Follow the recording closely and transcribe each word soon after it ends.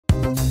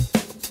Hello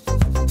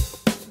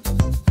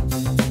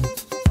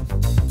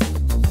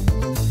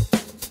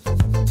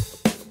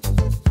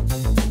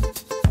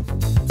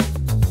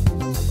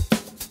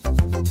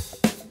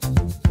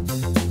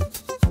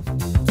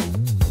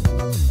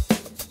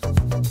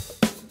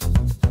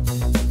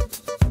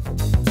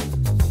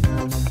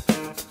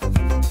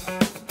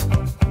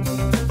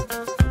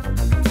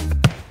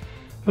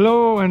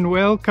and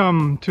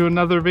welcome to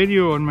another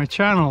video on my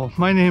channel.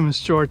 My name is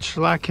Jorg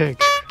Schlagheck.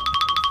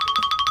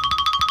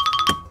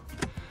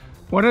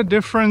 What a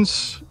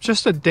difference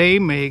just a day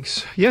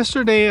makes.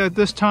 Yesterday at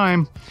this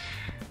time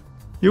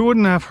you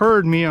wouldn't have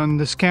heard me on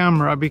this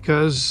camera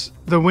because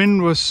the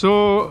wind was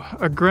so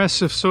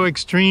aggressive, so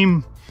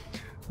extreme,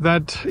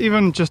 that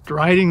even just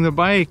riding the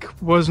bike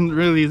wasn't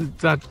really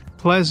that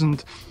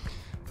pleasant.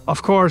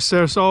 Of course,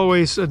 there's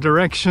always a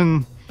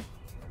direction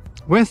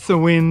with the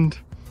wind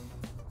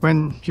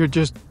when you're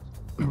just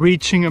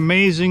reaching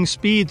amazing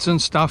speeds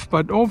and stuff,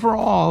 but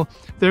overall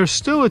there's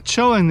still a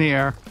chill in the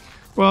air.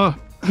 Well,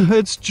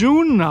 it's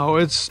June now.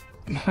 It's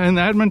in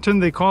Edmonton,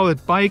 they call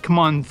it bike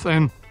month,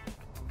 and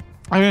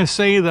I'm gonna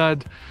say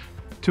that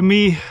to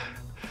me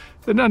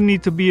there doesn't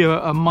need to be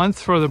a month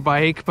for the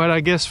bike, but I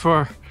guess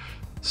for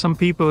some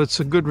people it's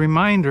a good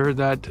reminder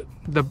that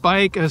the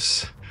bike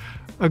is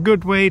a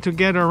good way to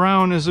get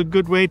around, is a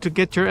good way to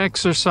get your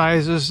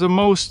exercise, is the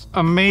most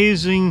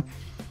amazing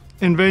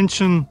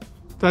invention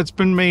that's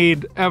been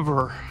made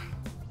ever.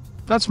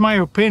 That's my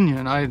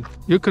opinion.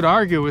 You could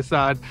argue with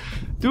that.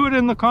 Do it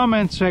in the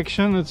comment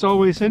section. It's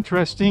always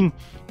interesting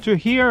to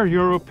hear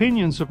your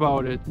opinions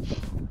about it.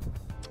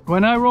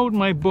 When I wrote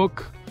my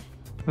book,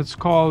 it's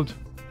called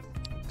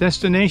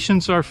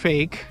Destinations Are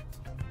Fake,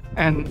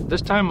 and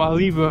this time I'll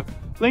leave a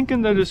link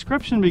in the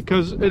description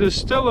because it is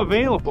still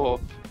available.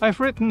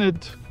 I've written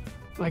it,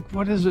 like,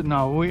 what is it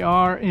now? We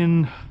are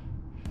in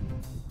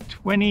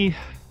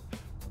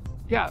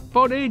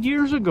about 8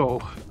 years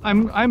ago.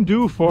 I'm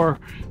due for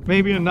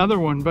maybe another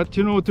one, but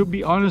you know, to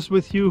be honest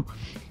with you,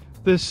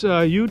 this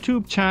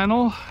YouTube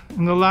channel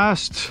in the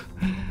last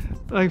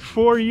like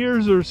 4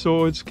 years or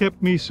so, it's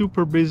kept me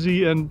super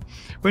busy, and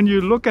when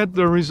you look at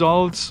the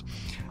results,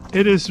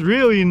 it is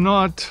really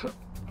not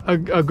a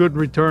good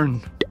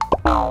return.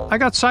 I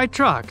got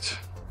sidetracked.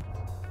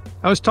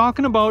 I was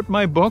talking about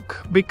my book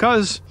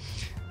because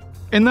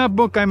in that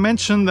book I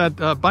mentioned that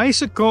a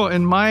bicycle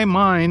in my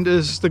mind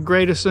is the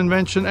greatest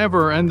invention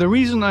ever, and the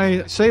reason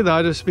I say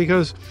that is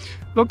because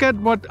look at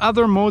what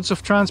other modes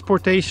of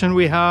transportation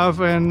we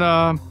have,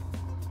 and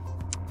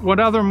what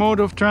other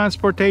mode of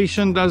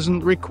transportation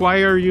doesn't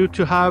require you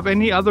to have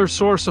any other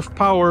source of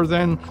power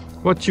than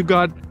what you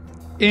got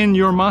in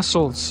your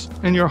muscles,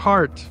 in your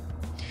heart.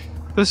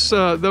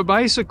 The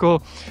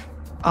bicycle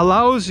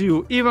allows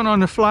you, even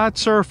on a flat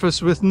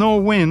surface with no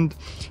wind,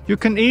 you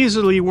can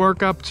easily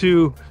work up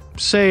to,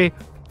 say,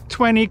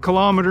 20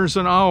 kilometers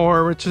an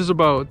hour, which is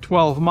about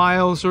 12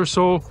 miles or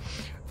so,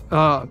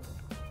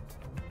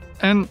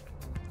 and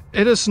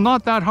it is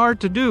not that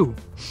hard to do.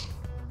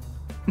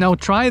 Now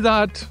try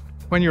that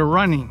when you're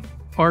running,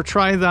 or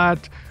try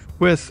that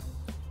with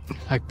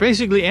like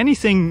basically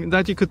anything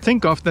that you could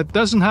think of that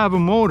doesn't have a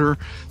motor,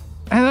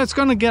 and that's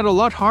going to get a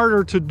lot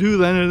harder to do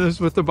than it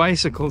is with the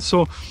bicycle.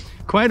 So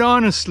quite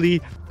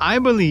honestly, I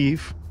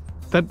believe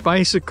that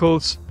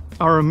bicycles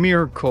are a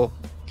miracle.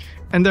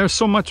 And there's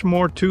so much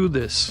more to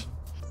this.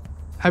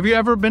 Have you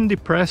ever been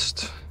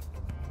depressed?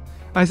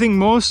 I think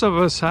most of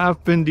us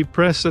have been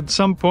depressed at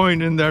some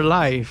point in their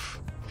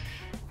life.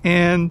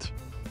 And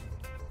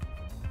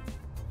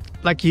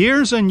like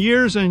years and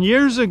years and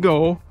years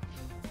ago,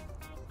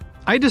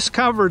 I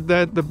discovered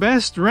that the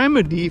best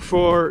remedy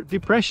for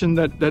depression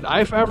that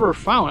I've ever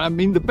found, I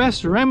mean the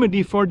best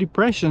remedy for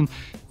depression,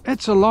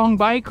 it's a long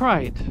bike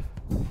ride.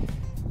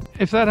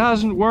 If that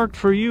hasn't worked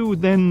for you,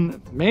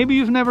 then maybe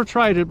you've never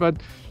tried it, but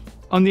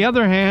on the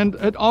other hand,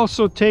 it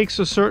also takes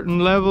a certain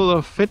level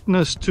of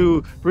fitness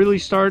to really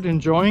start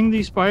enjoying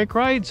these bike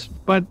rides.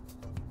 But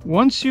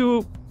once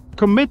you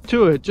commit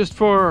to it, just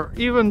for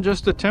even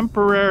just a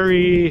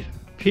temporary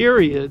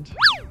period,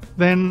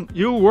 then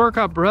you work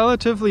up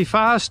relatively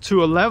fast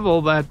to a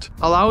level that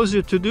allows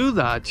you to do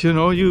that. You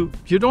know, you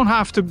don't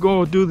have to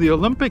go do the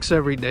Olympics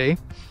every day.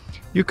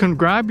 You can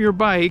grab your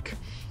bike,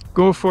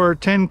 go for a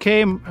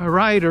 10K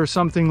ride or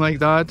something like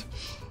that,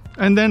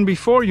 and then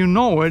before you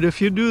know it,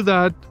 if you do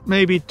that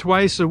maybe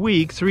twice a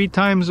week, 3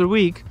 times a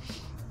week,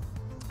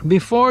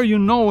 before you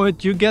know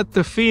it, you get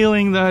the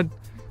feeling that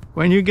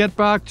when you get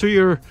back to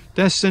your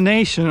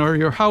destination or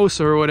your house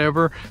or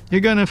whatever,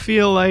 you're gonna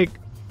feel like,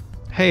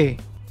 hey,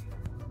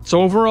 it's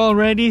over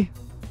already.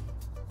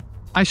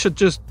 I should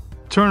just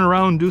turn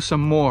around and do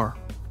some more.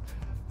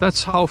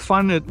 That's how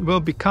fun it will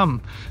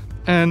become.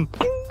 And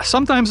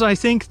sometimes I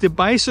think the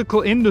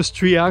bicycle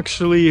industry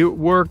actually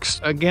works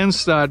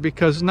against that,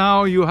 because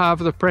now you have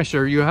the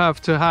pressure. You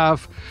have to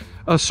have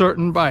a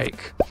certain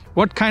bike.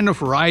 What kind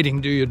of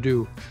riding do you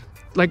do?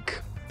 Like,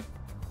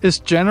 is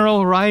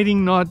general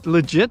riding not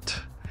legit?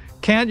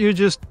 Can't you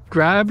just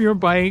grab your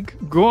bike,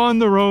 go on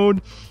the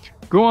road,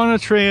 go on a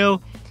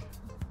trail,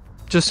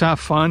 just have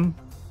fun?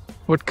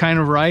 What kind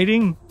of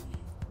riding?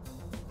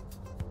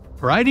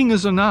 Riding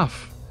is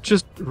enough.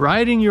 Just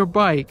riding your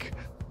bike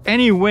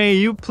any way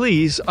you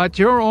please at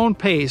your own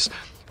pace.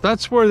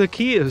 That's where the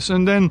key is.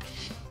 And then,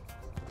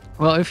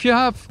 well, if you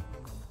have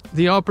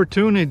the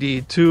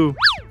opportunity to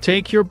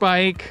take your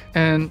bike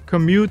and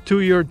commute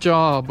to your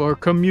job or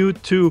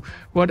commute to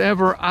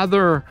whatever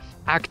other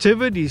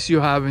activities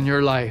you have in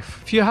your life,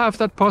 if you have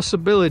that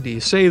possibility,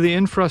 say the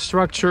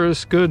infrastructure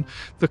is good,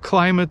 the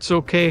climate's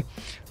okay.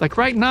 Like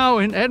right now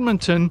in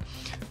Edmonton,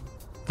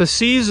 the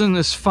season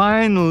is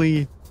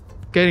finally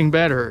getting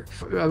better.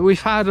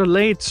 We've had a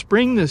late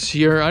spring this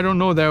year. I don't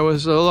know, there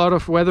was a lot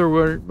of weather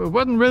where it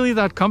wasn't really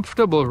that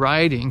comfortable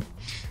riding.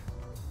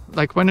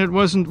 Like when it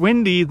wasn't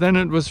windy, then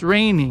it was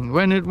raining.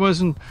 When it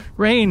wasn't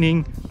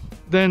raining,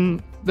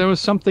 then there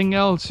was something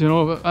else, you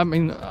know. I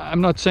mean,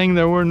 I'm not saying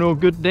there were no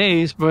good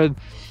days, but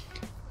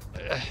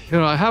you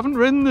know, I haven't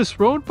ridden this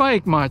road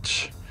bike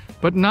much.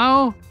 But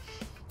now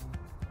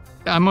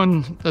I'm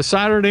on a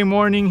Saturday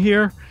morning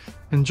here,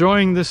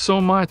 enjoying this so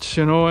much,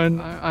 you know,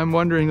 and I'm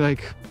wondering,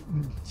 like,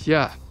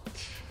 yeah,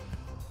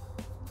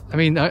 I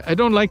mean, I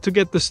don't like to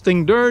get this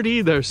thing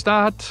dirty, there's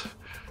that,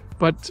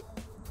 but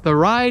the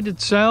ride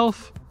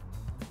itself,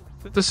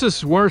 this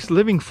is worth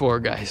living for,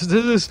 guys.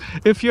 This is,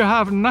 if you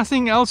have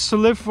nothing else to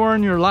live for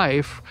in your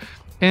life,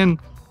 and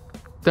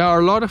there are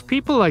a lot of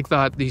people like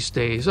that these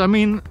days. I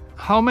mean,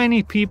 how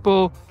many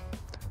people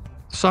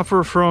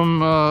suffer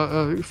from,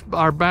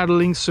 are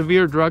battling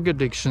severe drug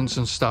addictions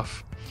and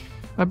stuff?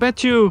 I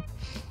bet you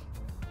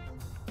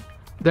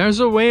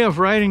there's a way of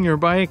riding your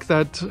bike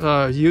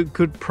that you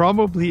could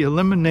probably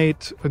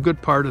eliminate a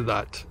good part of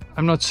that.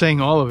 I'm not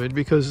saying all of it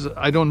because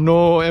I don't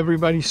know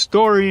everybody's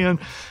story, and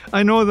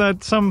I know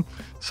that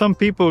some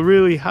people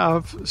really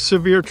have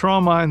severe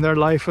trauma in their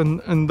life,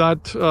 and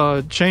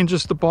that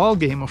changes the ball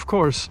game, of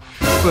course.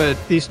 But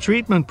these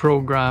treatment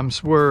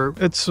programs where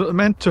it's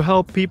meant to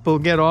help people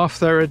get off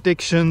their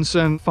addictions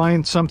and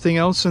find something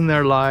else in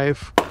their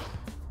life,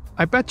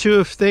 I bet you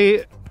if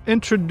they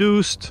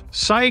introduced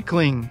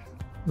cycling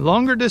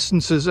longer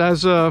distances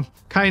as a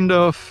kind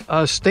of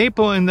a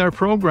staple in their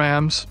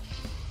programs,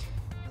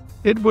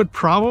 it would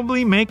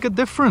probably make a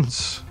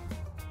difference.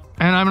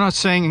 And I'm not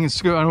saying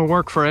it's going to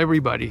work for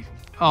everybody.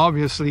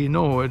 Obviously,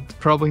 no, it's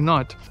probably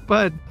not.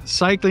 But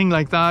cycling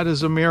like that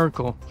is a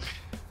miracle.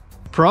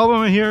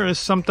 Problem here is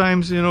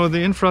sometimes, you know,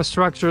 the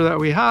infrastructure that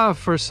we have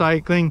for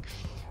cycling,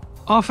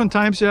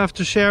 oftentimes you have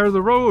to share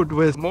the road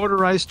with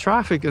motorized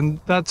traffic, and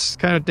that's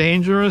kind of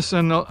dangerous,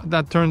 and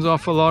that turns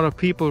off a lot of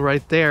people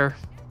right there.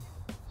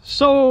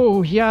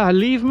 So yeah,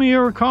 leave me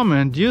your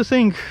comment. Do you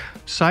think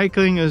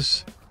cycling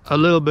is a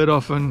little bit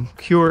of a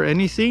cure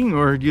anything,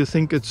 or do you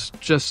think it's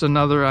just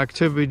another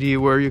activity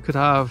where you could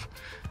have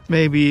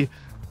maybe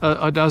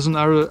a dozen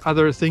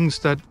other things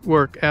that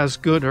work as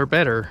good or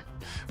better?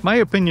 My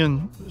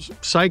opinion,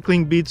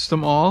 cycling beats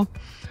them all,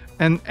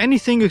 and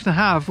anything you can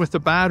have with the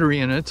battery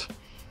in it,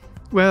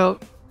 well,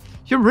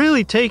 you're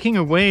really taking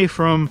away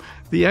from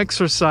the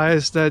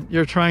exercise that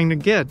you're trying to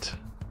get.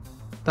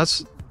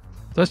 That's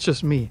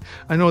just me.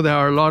 I know there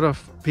are a lot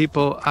of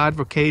people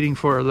advocating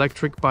for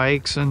electric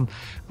bikes and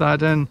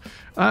that, and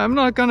I'm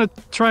not gonna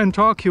try and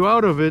talk you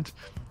out of it,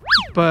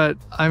 but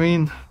I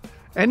mean,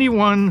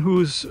 anyone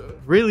who's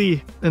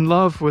really in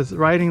love with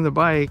riding the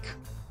bike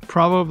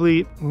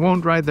probably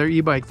won't ride their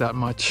e-bike that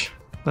much.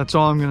 That's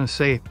all I'm gonna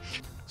say.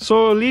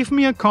 So leave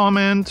me a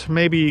comment,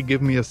 maybe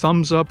give me a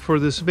thumbs up for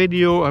this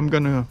video. I'm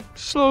gonna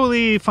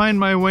slowly find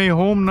my way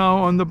home now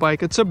on the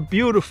bike. It's a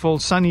beautiful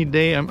sunny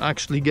day. I'm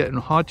actually getting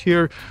hot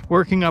here,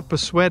 working up a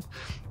sweat.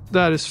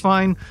 That is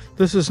fine.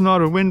 This is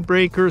not a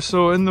windbreaker,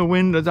 so in the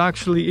wind, it's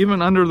actually,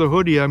 even under the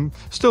hoodie, I'm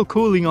still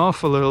cooling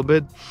off a little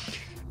bit.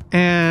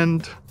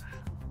 And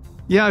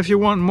yeah, if you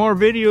want more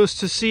videos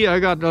to see, I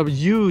got a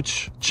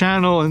huge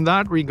channel in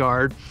that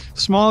regard.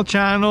 Small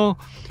channel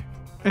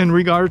in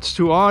regards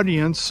to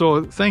audience,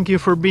 so thank you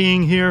for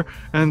being here,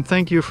 and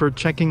thank you for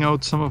checking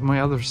out some of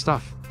my other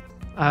stuff.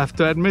 I have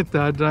to admit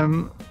that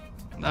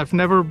I've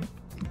never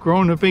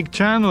grown a big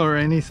channel or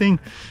anything,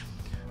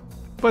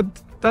 but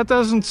that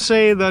doesn't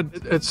say that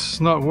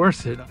it's not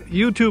worth it.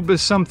 YouTube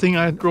is something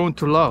I've grown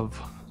to love,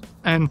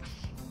 and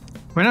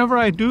whenever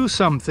I do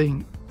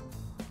something,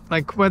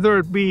 like whether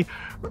it be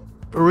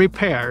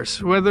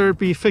repairs, whether it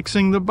be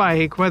fixing the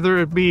bike, whether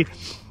it be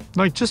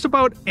like just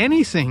about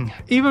anything,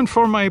 even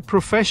for my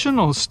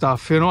professional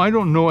stuff, you know, I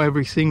don't know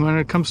everything when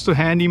it comes to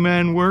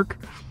handyman work.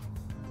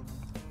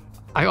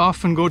 I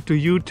often go to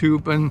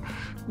YouTube and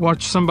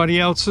watch somebody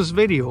else's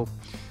video.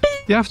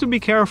 You have to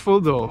be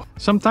careful though.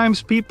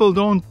 Sometimes people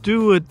don't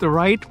do it the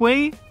right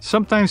way.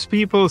 Sometimes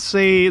people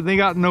say they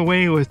gotten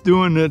away with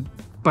doing it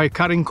by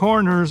cutting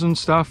corners and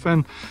stuff,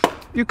 and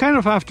you kind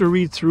of have to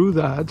read through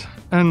that.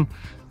 And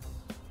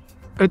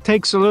it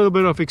takes a little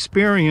bit of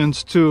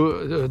experience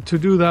to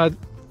do that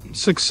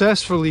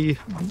successfully.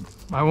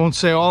 I won't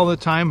say all the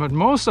time, but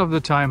most of the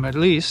time at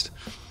least.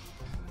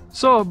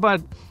 So,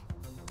 but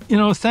you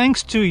know,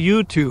 thanks to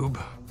YouTube,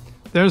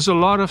 there's a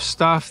lot of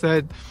stuff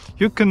that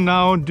you can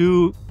now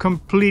do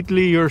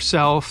completely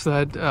yourself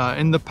that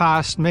in the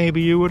past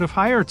maybe you would have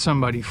hired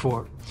somebody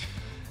for.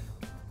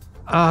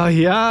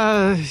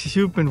 Yeah,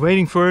 you've been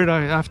waiting for it.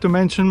 I have to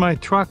mention my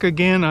truck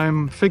again.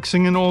 I'm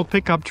fixing an old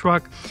pickup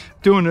truck,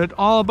 doing it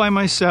all by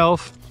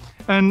myself.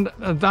 And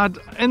that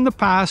in the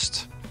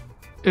past,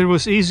 it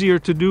was easier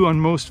to do on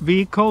most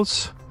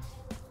vehicles.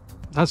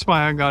 That's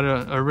why I got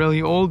a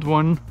really old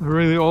one, a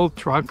really old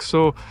truck,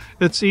 so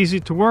it's easy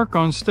to work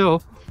on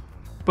still.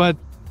 But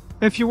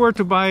if you were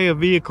to buy a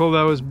vehicle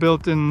that was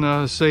built in,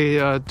 say,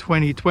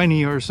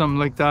 2020 or something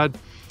like that,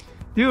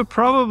 you would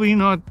probably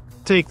not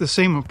take the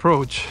same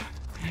approach.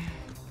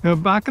 You know,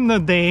 back in the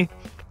day,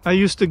 I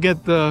used to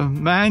get the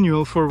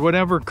manual for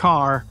whatever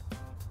car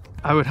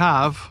I would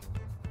have,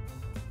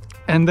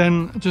 and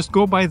then just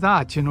go by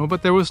that, you know,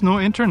 but there was no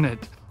internet.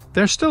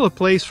 There's still a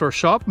place for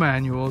shop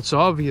manuals,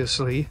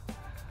 obviously,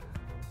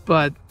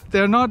 but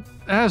they're not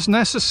as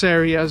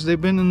necessary as they've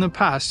been in the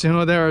past. You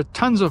know, there are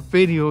tons of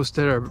videos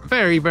that are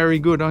very, very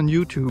good on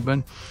YouTube,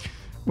 and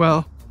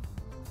well,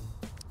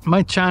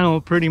 my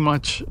channel pretty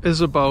much is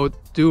about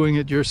doing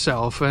it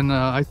yourself. And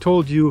I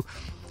told you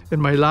in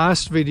my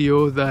last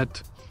video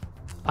that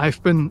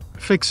I've been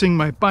fixing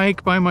my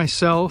bike by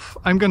myself.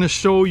 I'm going to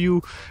show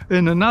you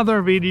in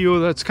another video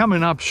that's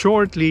coming up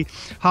shortly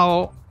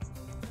how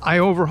I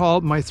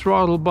overhauled my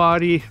throttle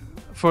body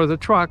for the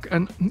truck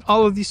and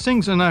all of these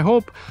things. And I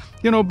hope,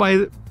 you know,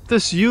 by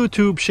this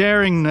YouTube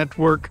sharing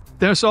network,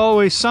 there's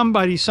always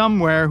somebody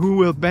somewhere who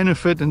will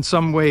benefit in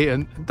some way.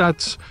 And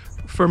that's,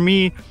 for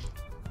me,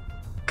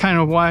 kind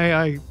of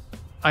why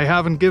I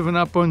haven't given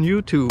up on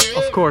YouTube.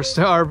 Of course,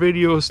 there are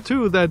videos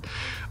too that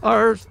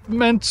are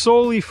meant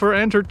solely for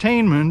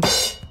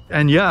entertainment.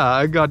 And yeah,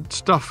 I got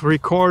stuff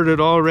recorded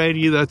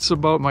already that's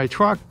about my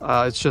truck.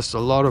 It's just a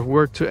lot of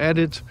work to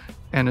edit,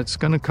 and it's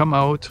gonna come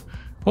out.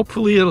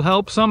 Hopefully it'll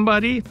help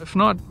somebody. If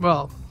not,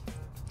 well,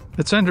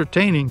 it's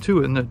entertaining too,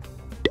 isn't it?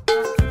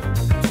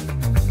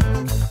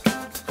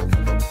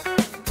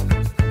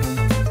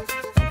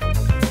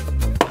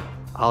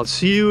 I'll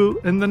see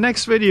you in the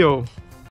next video.